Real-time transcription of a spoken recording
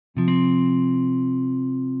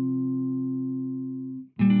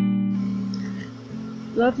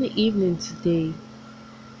Lovely evening today.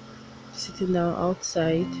 Sitting down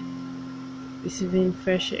outside, receiving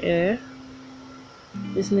fresh air,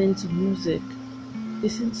 listening to music,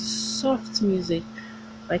 listening to soft music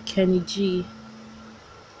by Kenny G.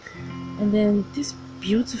 And then this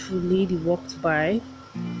beautiful lady walked by,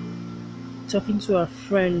 talking to her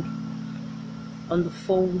friend on the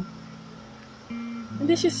phone. And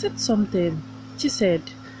then she said something. She said,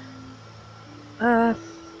 that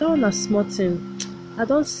one a small thing. I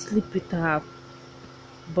don't sleep with her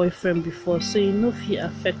boyfriend before, so you know if he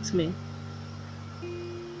affect me.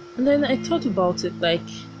 And then I thought about it, like,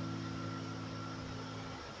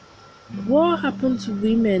 what happened to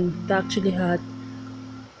women that actually had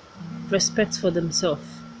respect for themselves?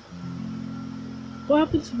 What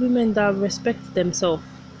happened to women that respect themselves?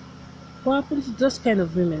 What happened to those kind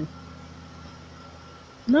of women?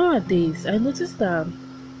 Nowadays, I noticed that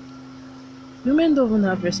women don't even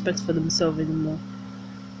have respect for themselves anymore.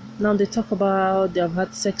 Now they talk about they have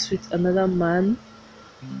had sex with another man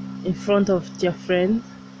in front of their friend,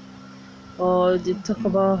 or they talk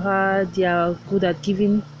about how they are good at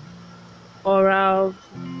giving oral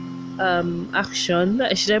action.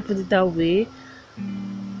 Should I put it that way?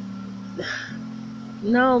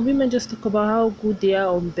 Now women just talk about how good they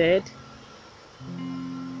are on bed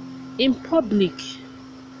in public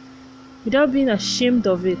without being ashamed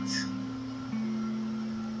of it.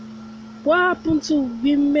 What happened to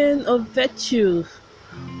women of virtue?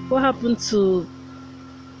 What happened to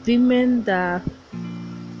women that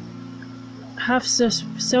have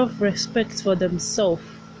self-respect for themselves,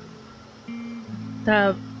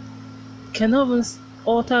 that cannot even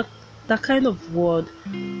utter that kind of word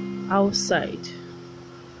outside?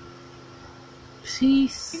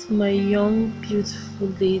 Please, my young beautiful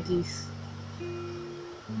ladies,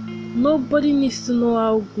 nobody needs to know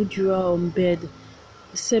how good you are on bed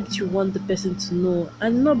except you want the person to know,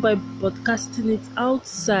 and not by broadcasting it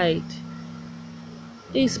outside.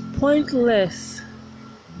 It's pointless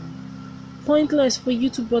for you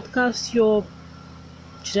to broadcast your,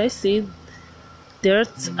 should I say,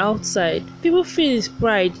 dirt outside. People feel it's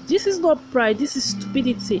pride. This is not pride, this is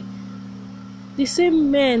stupidity. The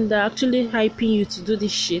same men that are actually hyping you to do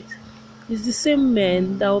this shit is the same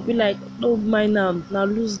men that will be like, oh, my now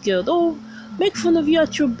lose girl, oh, make fun of you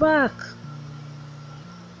at your back.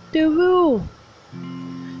 They will.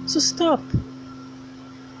 So stop.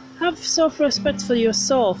 Have self-respect for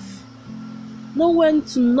yourself. Know when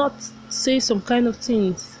to not say some kind of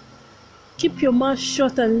things. Keep your mouth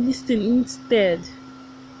shut and listen instead.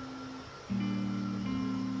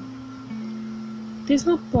 There's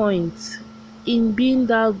no point in being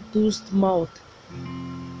that loose mouth.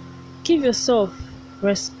 Give yourself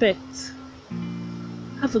respect.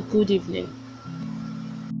 Have a good evening.